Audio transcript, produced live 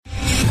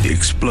the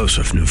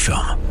explosive new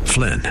film,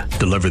 Flynn,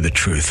 Deliver the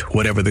Truth,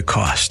 Whatever the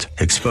Cost,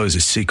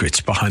 exposes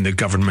secrets behind the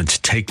government's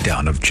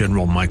takedown of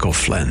General Michael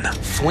Flynn.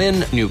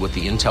 Flynn knew what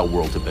the intel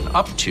world had been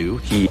up to.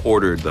 He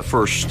ordered the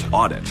first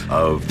audit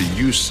of the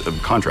use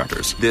of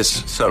contractors.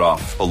 This set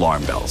off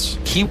alarm bells.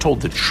 He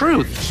told the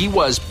truth. He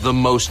was the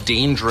most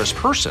dangerous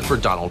person for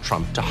Donald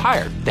Trump to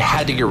hire. They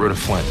had to get rid of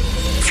Flynn.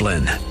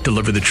 Flynn,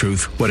 Deliver the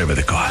Truth, Whatever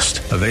the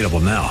Cost. Available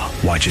now.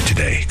 Watch it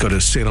today. Go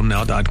to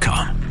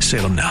salemnow.com.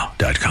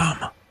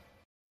 salemnow.com.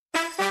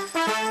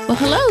 Well,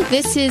 hello,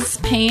 this is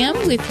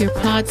Pam with your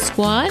Pod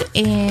Squad,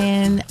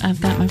 and I've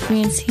got my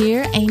friends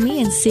here,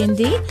 Amy and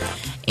Cindy,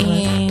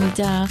 and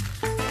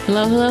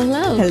hello.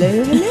 Hello.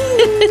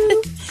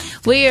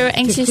 We are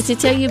anxious to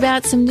tell you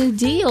about some new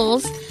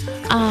deals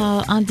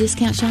on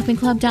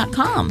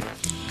DiscountShoppingClub.com.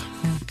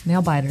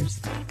 Nail biters.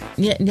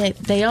 Yeah,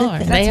 they are.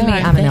 That's they me. are.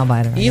 I'm a nail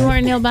biter. You are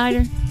a nail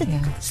biter?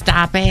 Yeah.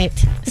 Stop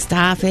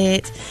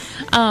it.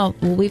 Well,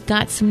 we've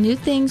got some new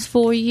things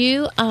for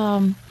you.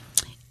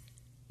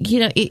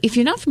 If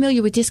you're not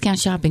familiar with Discount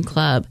Shopping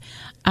Club,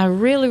 I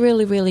really,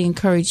 really, really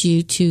encourage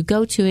you to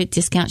go to it,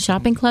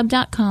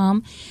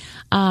 DiscountShoppingClub.com.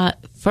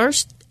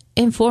 First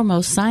and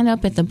foremost, sign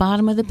up at the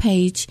bottom of the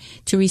page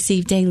to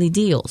receive daily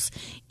deals.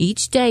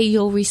 Each day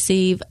you'll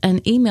receive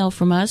an email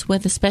from us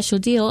with a special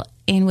deal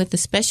and with a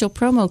special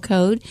promo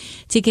code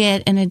to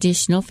get an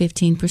additional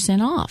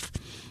 15% off.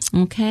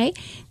 Okay?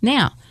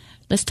 Now,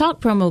 let's talk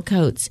promo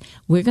codes.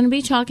 We're going to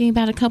be talking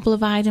about a couple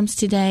of items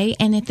today,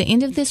 and at the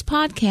end of this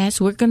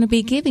podcast, we're going to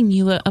be giving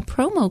you a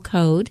promo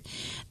code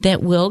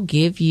that will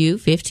give you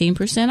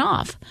 15%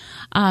 off.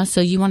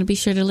 So you want to be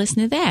sure to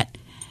listen to that.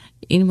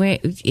 Anyway,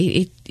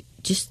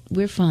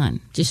 we're fun.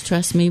 Just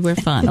trust me, we're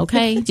fun.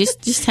 Okay,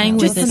 just hang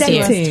with us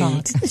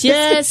here.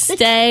 Just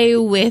stay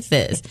with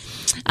us.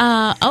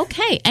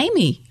 Okay,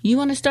 Amy, you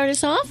want to start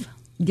us off?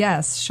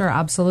 Yes, sure,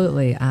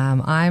 absolutely.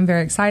 I'm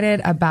very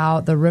excited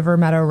about the River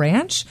Meadow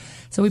Ranch.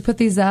 So we put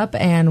these up,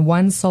 and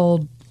one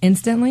sold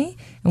instantly,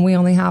 and we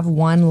only have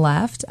one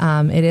left.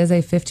 It is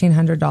a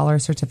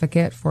 $1,500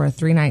 certificate for a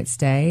 3-night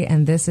stay,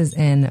 and this is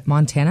in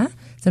Montana.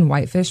 It's in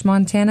Whitefish,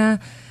 Montana.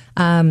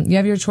 You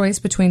have your choice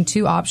between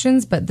two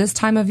options, but this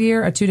time of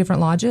year, two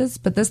different lodges.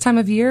 But this time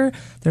of year,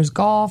 there's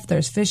golf,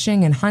 there's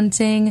fishing and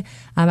hunting.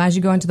 As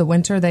you go into the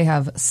winter, they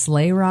have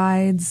sleigh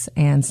rides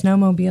and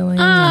snowmobiling.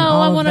 Oh, and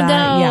all I of want to go.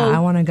 that. Yeah, I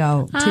want to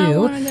go too. I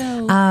want to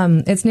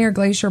go. It's near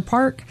Glacier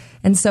Park,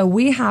 and so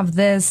we have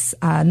this.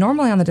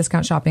 Normally on the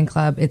Discount Shopping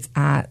Club, it's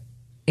at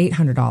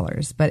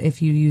 $800, but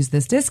if you use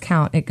this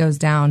discount, it goes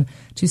down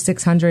to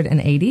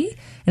 $680.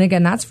 And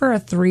again, that's for a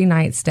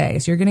 3-night stay.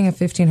 So you're getting a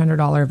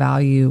 $1,500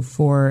 value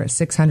for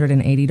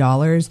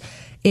 $680.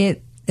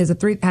 It has a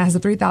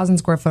 3,000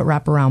 square foot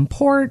wraparound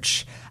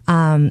porch.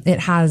 It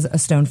has a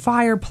stone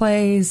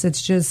fireplace.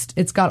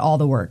 It's got all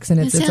the works, and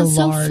it's a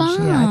large. So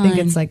fun. Yeah, I think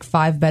it's like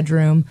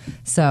 5-bedroom.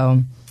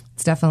 So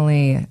it's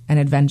definitely an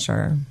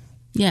adventure.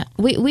 Yeah,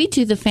 we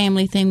do the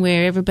family thing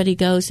where everybody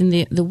goes, and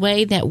the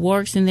way that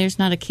works, and there's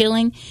not a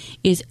killing,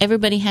 is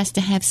everybody has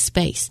to have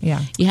space. Yeah.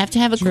 You have to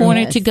have a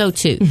corner to go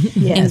to,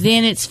 and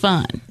then it's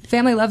fun.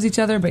 Family loves each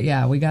other, but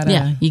yeah, we got to.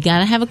 Yeah, you got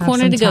to have a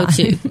corner to go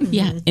to.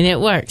 Yeah, and it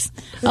works.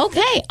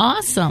 Okay,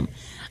 awesome.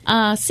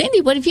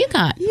 Cindy, what have you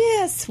got?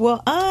 Yes,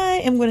 well,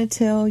 I am going to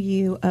tell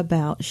you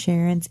about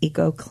Sharon's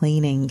Eco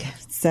Cleaning.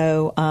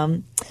 So,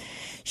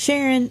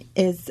 Sharon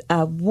is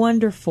a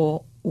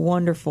wonderful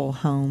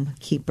home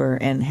keeper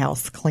and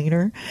house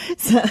cleaner.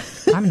 So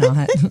I'm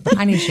not.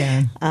 I need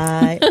Sharon.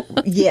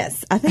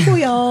 Yes, I think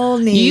we all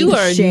need You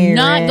are Sharon.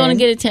 not going to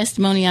get a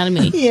testimony out of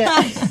me.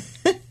 Yeah.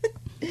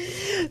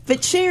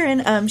 But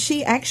Sharon,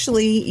 she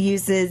actually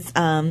uses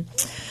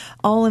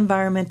all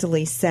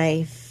environmentally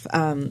safe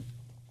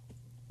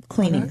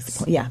cleaning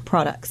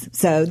products.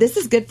 So this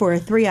is good for a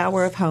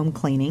 3-hour of home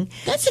cleaning.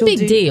 That's a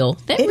big deal.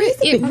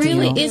 It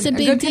really is a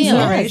big good deal.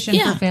 consideration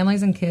Yeah. for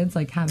families and kids,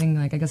 like having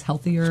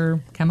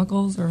healthier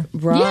chemicals or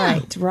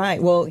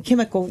right. Well,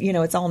 chemical,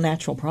 it's all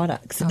natural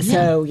products. Okay.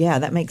 So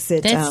that makes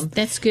it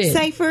that's good.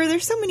 safer.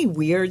 There's so many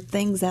weird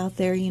things out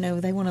there.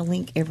 They want to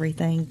link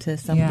everything to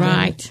something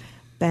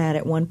bad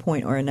at one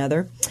point or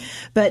another.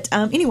 But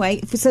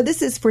anyway, so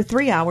this is for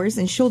 3 hours,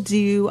 and she'll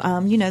do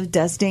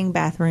dusting,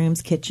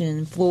 bathrooms,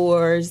 kitchen,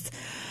 floors,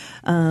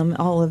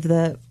 all of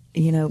the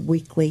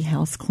weekly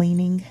house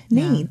cleaning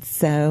needs.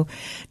 So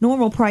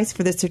normal price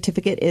for this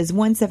certificate is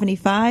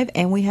 $175,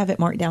 and we have it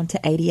marked down to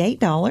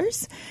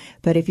 $88.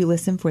 But if you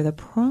listen for the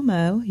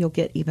promo, you'll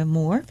get even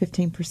more,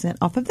 15%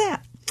 off of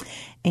that.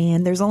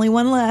 And there's only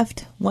one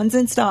left. One's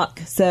in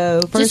stock.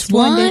 So Just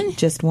one?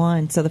 Just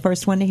one. So the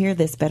first one to hear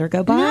this better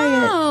go buy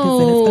it. 'Cause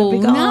then it's gonna be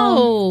gone.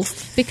 No,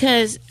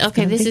 because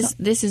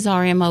this is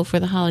our MO for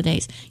the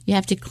holidays. You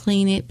have to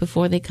clean it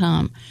before they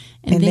come.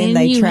 And then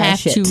they you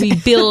trash have to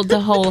rebuild the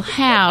whole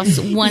house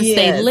once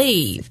they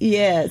leave.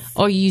 Yes.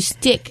 Or you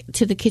stick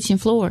to the kitchen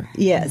floor.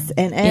 Yes.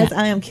 And as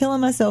I am killing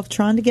myself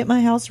trying to get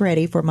my house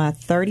ready for my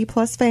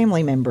 30-plus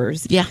family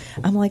members,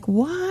 I'm like,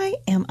 why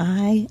am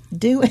I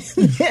doing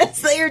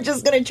this? They are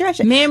just going to trash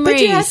it. Memories.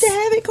 But you have to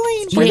have it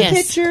clean for the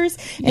pictures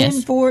and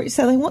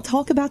so they won't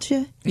talk about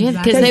you. Yeah,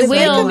 because they will.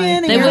 They come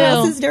in and your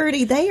house is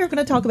dirty, they are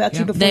going to talk about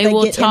you before they get in the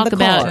car. They will talk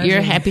about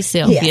your happy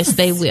self. Yes,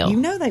 they will. You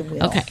know they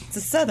will. Okay. It's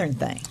a Southern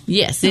thing.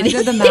 Yes, it is. I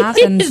did the math,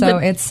 and so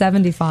it's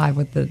 $75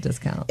 with the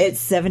discount.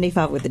 It's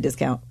 $75 with the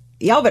discount.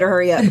 Y'all better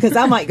hurry up because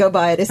I might go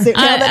buy it as soon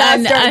now that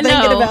I start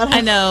thinking about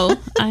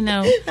I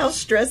know how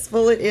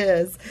stressful it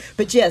is.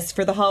 But yes,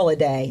 for the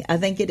holiday, I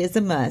think it is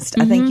a must.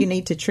 I think you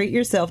need to treat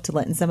yourself to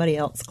letting somebody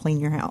else clean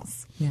your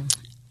house. Yeah.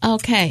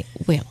 Okay,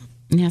 well,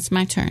 now it's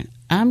my turn.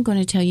 I'm going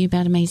to tell you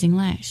about Amazing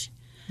Lash,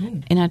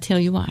 and I'll tell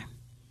you why.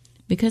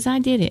 Because I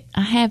did it.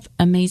 I have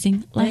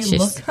amazing lashes. They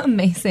look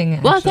amazing.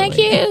 Actually. Well,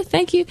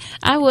 thank you.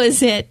 I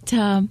was at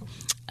I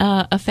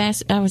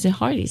was at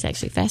Hardee's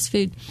actually, fast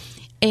food,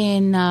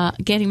 and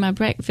getting my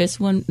breakfast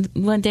one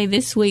day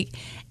this week,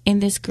 and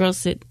this girl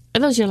said,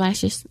 "Are those your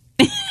lashes?"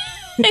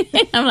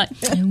 I'm like,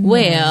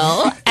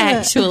 well,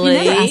 actually,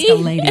 you never ask a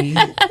lady.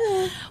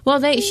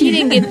 Well, she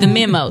didn't get the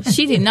memo.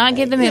 She did not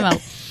get the memo.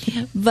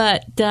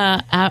 But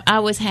I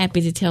was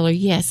happy to tell her,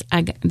 yes,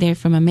 they're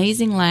from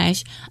Amazing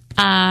Lash.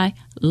 I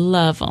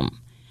love them.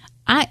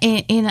 I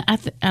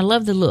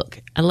love the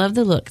look. I love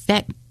the look.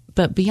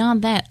 But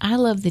beyond that, I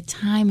love the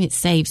time it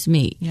saves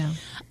me. Yeah.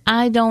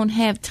 I don't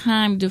have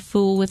time to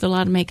fool with a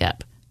lot of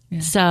makeup. Yeah.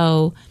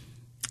 So...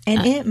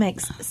 And it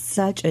makes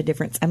such a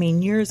difference. I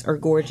mean, yours are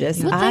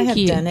gorgeous. Well, I have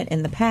done it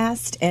in the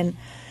past, and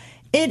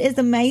it is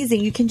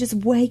amazing. You can just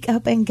wake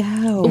up and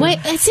go. Wait,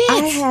 that's it.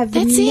 I have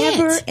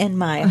never in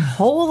my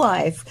whole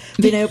life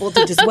been able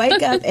to just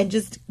wake up and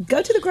just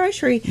go to the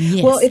grocery.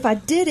 Yes. Well, if I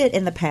did it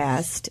in the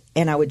past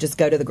and I would just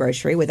go to the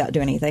grocery without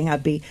doing anything,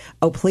 I'd be,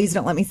 oh, please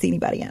don't let me see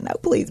anybody I know,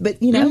 please.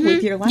 But,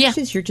 with your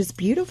lashes, you're just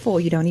beautiful.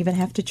 You don't even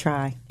have to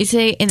try. You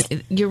see,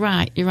 and you're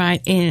right.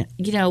 And,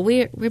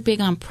 we're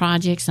big on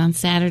projects on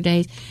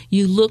Saturdays.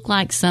 You look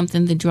like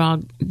something the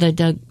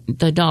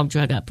dog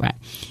drug up, right?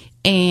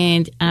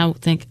 And I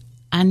think,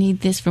 I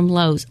need this from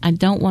Lowe's. I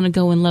don't want to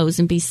go in Lowe's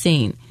and be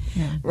seen.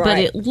 Yeah. Right. But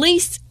at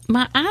least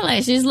my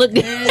eyelashes look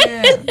good.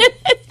 Yeah.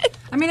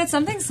 I mean, it's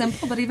something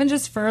simple, but even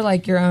just for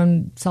like your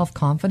own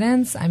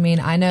self-confidence. I mean,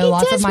 I know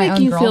lots of my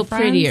own girlfriends. Feel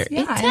prettier.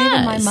 Yeah, it does. And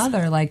even my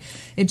mother. Like,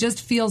 it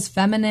just feels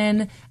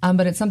feminine,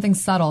 but it's something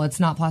subtle.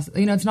 It's not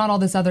it's not all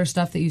this other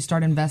stuff that you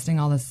start investing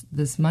all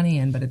this money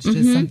in, but it's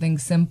just something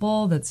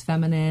simple that's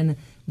feminine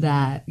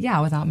that,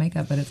 without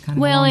makeup, but it's kind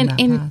of along that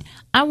path.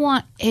 I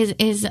want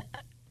is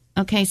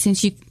okay,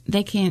 since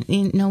they can't,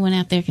 no one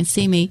out there can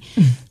see me.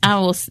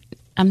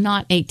 I'm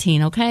not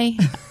 18, okay?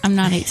 I'm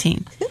not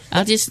 18.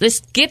 Let's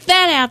get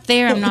that out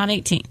there. I'm not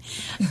 18.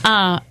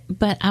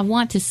 But I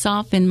want to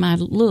soften my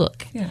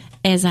look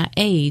as I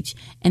age,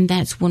 and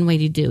that's one way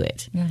to do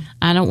it. Yeah.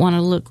 I don't want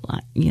to look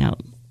like,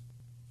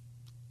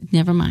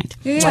 never mind.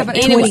 Yeah, but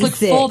anyway, they look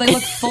full. They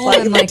look full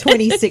and like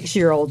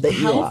 26-year-old that you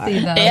healthy,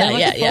 are. Though.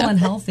 They look full and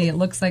healthy. It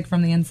looks like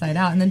from the inside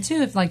out. And then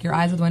too, if like your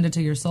eyes are the window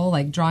to your soul,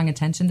 like drawing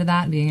attention to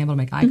that and being able to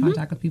make eye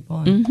contact with people.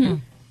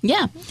 And,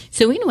 Yeah.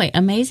 So anyway,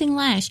 Amazing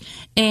Lash.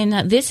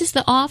 And this is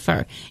the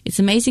offer. It's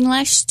Amazing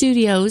Lash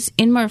Studios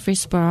in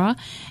Murfreesboro.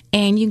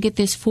 And you can get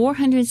this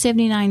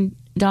 $479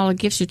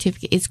 gift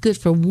certificate. It's good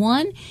for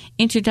one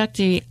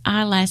introductory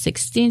eyelash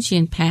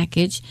extension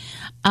package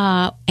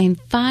and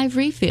 5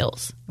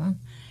 refills. Wow.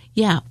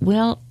 Yeah.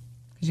 Well,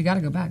 because you got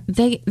to go back.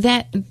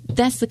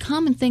 That's the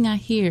common thing I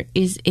hear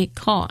is it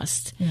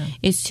costs. Yeah.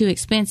 It's too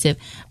expensive.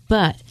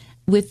 But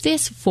with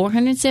this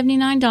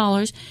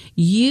 $479,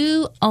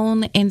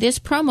 and this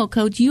promo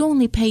code, you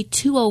only pay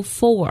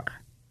 $204.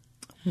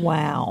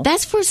 Wow.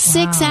 That's for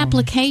 6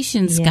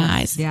 applications,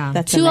 guys. Yeah.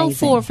 That's $204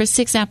 amazing. for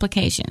 6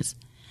 applications.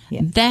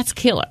 Yeah. That's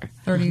killer.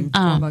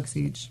 $34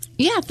 each.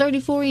 Yeah,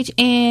 $34 each.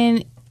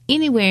 And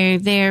anywhere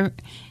there,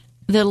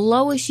 the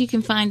lowest you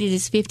can find it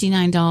is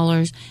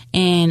 $59,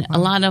 and a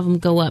lot of them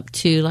go up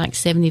to like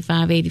 $75,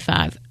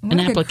 $85 an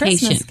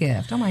application. Christmas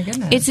gift. Oh my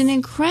goodness! It's an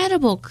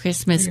incredible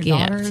Christmas for your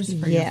gift. Daughters,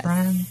 for your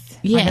friends.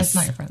 Yes, I guess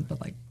not your friends,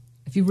 but like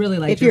if you really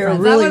like, if you're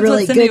friends, a really,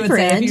 really good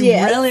friend, if you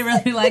really,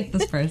 really like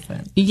this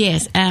person.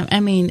 Yes,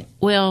 I mean,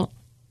 well,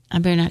 I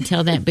better not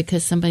tell that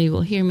because somebody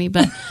will hear me.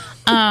 But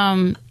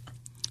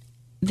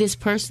this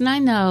person I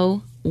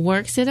know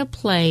works at a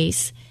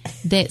place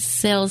that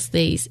sells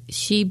these.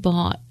 She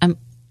bought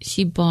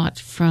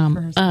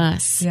from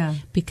us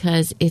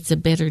because it's a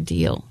better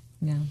deal.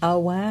 Yeah. Oh,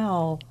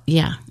 wow.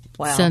 Yeah.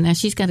 Wow. So now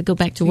she's got to go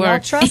back to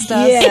work. Trust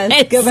us.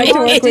 Yes. Go back to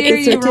work with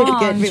the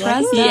certificate.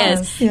 Trust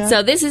yes. Yeah.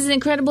 So this is an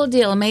incredible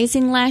deal.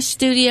 Amazing Lash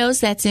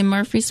Studios. That's in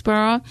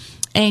Murfreesboro.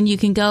 And you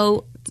can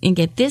go and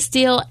get this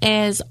deal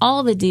as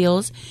all the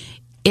deals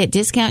at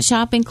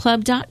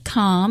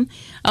discountshoppingclub.com.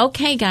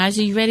 Okay, guys.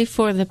 Are you ready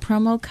for the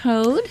promo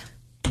code?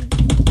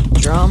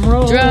 Drum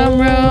roll. Drum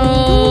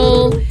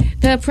roll.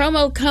 The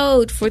promo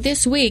code for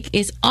this week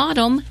is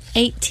Autumn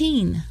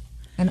 18.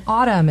 And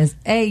Autumn is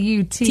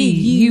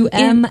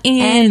AUTUMN.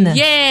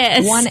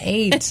 Yes.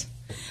 1-8.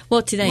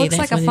 Well, today looks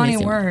that's like a funny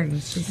it word.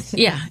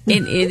 Yeah,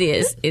 it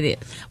is. It is.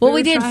 Well,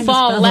 we did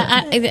fall.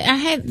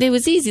 It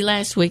was easy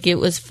last week. It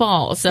was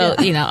fall, so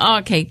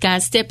okay,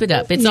 guys, step it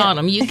up. It's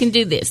autumn. You can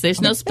do this.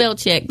 There's no spell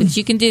check, but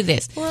you can do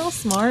this. We're all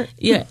smart.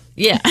 Yeah.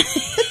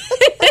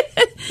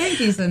 Thank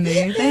you,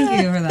 Cindy.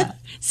 Thank you for that.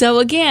 So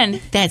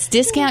again, that's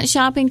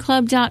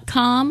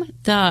discountshoppingclub.com.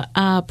 The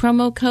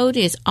promo code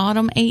is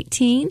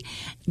autumn18.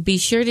 Be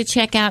sure to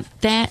check out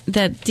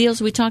the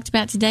deals we talked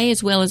about today,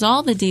 as well as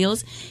all the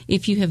deals.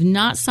 If you have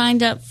not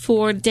signed up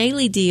for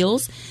daily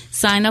deals,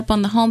 sign up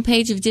on the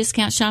homepage of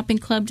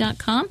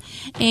discountshoppingclub.com,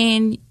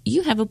 and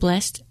you have a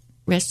blessed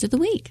rest of the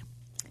week.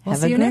 We'll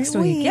see you next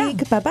week. Yeah.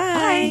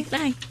 Bye-bye.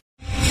 Bye.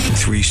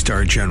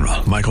 3-star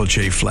General Michael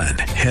J. Flynn,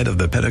 head of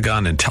the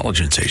Pentagon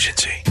Intelligence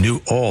Agency, knew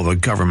all the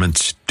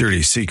government's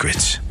dirty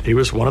secrets. He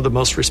was one of the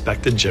most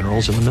respected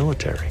generals in the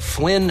military.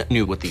 Flynn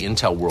knew what the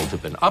intel world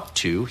had been up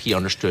to. He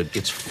understood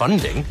its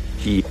funding.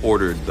 He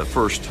ordered the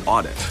first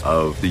audit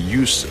of the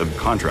use of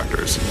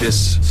contractors.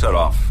 This set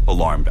off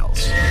alarm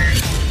bells.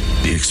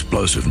 The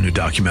explosive new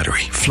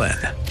documentary, Flynn,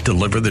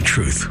 Deliver the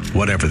Truth,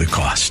 Whatever the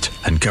Cost,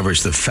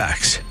 uncovers the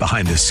facts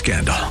behind this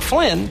scandal.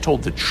 Flynn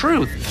told the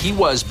truth. He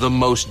was the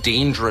most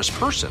dangerous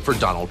person for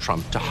Donald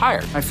Trump to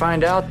hire. I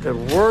find out the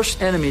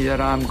worst enemy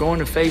that I'm going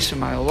to face in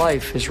my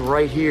life is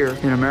right here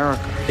in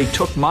America. They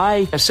took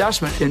my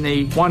assessment and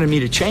they wanted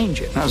me to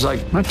change it. And I was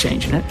like, I'm not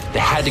changing it. They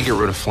had to get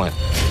rid of Flynn.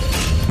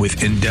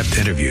 With in-depth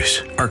interviews,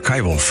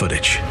 archival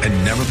footage,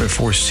 and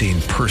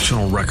never-before-seen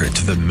personal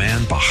records of the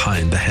man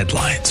behind the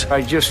headlines.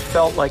 I just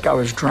felt like I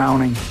was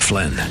drowning.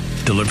 Flynn,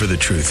 Deliver the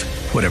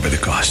Truth, Whatever the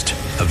Cost.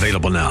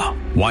 Available now.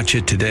 Watch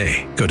it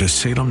today. Go to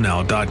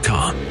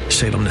salemnow.com.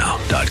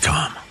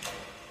 salemnow.com.